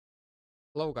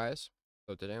Hello guys,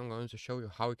 so today I'm going to show you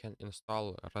how you can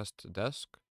install RustDesk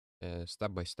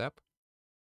step by step.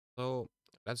 So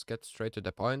let's get straight to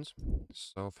the point.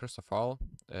 So first of all,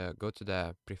 go to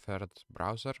the preferred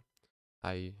browser.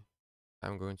 I'm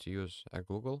going to use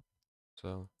Google.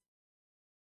 So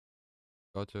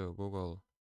go to Google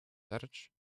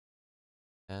search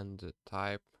and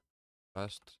type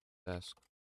RustDesk.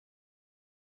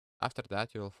 After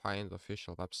that, you'll find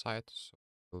official website. So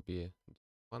it will be this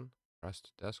one,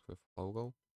 RustDesk with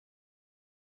logo.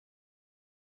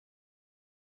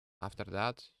 After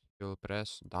that, you'll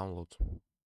press download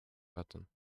button.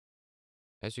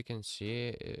 As you can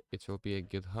see, it will be a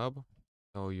GitHub,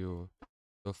 so you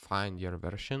will find your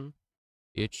version.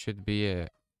 It should be a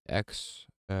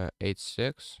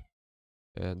x86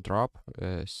 drop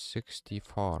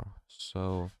 64.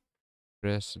 So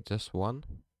press this one.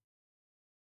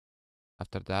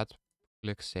 After that,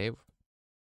 click save.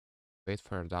 Wait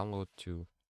for download to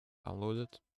download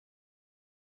it.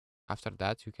 After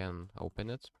that, you can open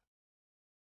it.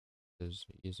 It's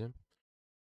easy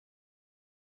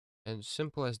and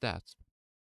simple as that.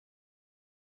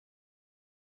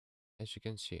 As you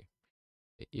can see.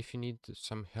 If you need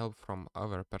some help from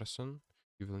other person,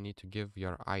 you will need to give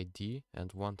your ID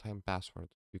and one-time password.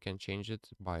 You can change it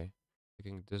by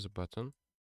clicking this button.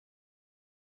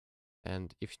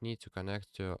 And if you need to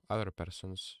connect to other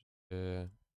person's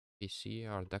PC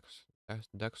or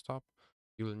desktop,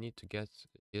 you will need to get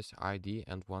this ID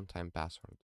and one-time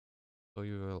password. So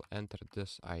you will enter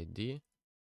this ID.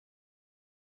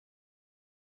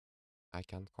 I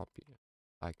can copy,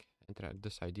 like enter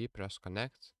this ID, press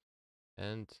connect,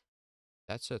 and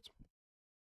that's it.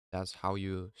 That's how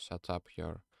you set up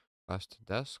your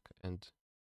RustDesk and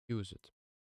use it.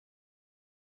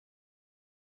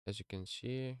 As you can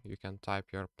see, you can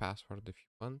type your password if you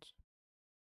want.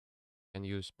 You can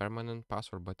use permanent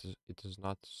password, but it is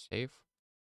not safe.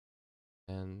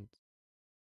 And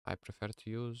I prefer to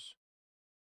use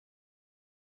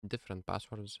different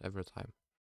passwords every time.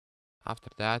 After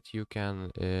that, you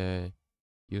can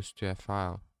use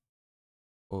 2FA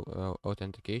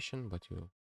authentication, but you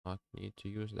not need to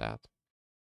use that.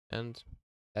 And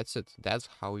that's it. That's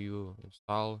how you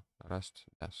install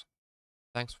RustDesk.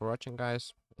 Thanks for watching,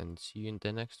 guys, and see you in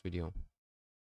the next video.